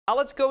Now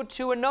let's go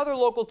to another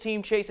local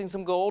team chasing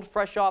some gold,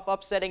 fresh off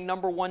upsetting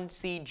 #1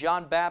 seed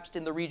John Baptist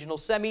in the regional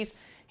semis.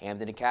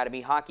 Hampden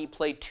Academy Hockey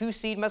played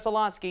 2-seed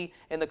Messo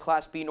in the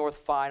Class B North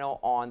Final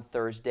on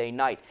Thursday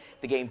night.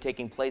 The game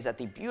taking place at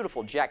the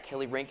beautiful Jack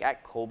Kelly rink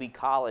at Colby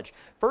College.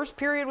 First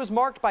period was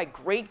marked by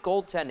great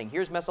goaltending.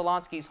 Here's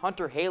Messolonski's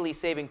Hunter Haley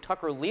saving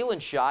Tucker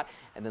Leland's shot,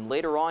 and then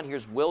later on,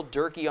 here's Will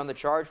Durkee on the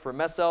charge for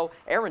Messo.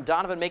 Aaron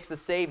Donovan makes the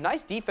save.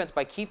 Nice defense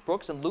by Keith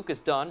Brooks and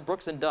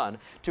Brooks and Dunn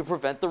to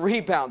prevent the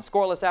rebound.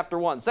 Scoreless after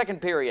one. Second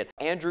period,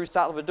 Andrew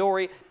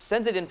Salvadori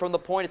sends it in from the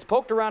point. It's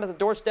poked around at the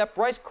doorstep.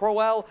 Bryce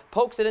Crowell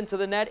pokes it into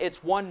the net. It's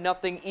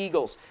 1-0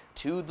 Eagles.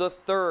 To the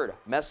third,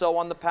 Messo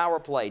on the power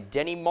play.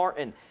 Denny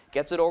Martin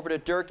gets it over to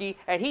Durkee,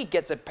 and he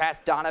gets it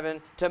past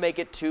Donovan to make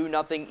it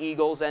 2-0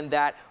 Eagles, and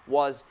that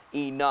was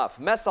enough.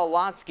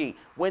 Messolonski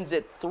wins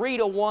it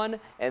 3-1,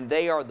 and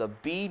they are the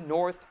B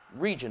North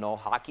Regional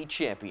Hockey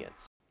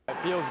Champions. It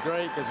feels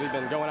great because we've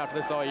been going after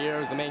this all year.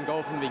 It was the main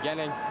goal from the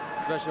beginning,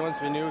 especially once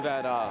we knew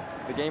that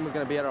the game was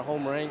going to be at our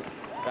home rink.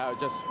 That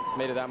just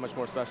made it that much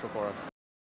more special for us.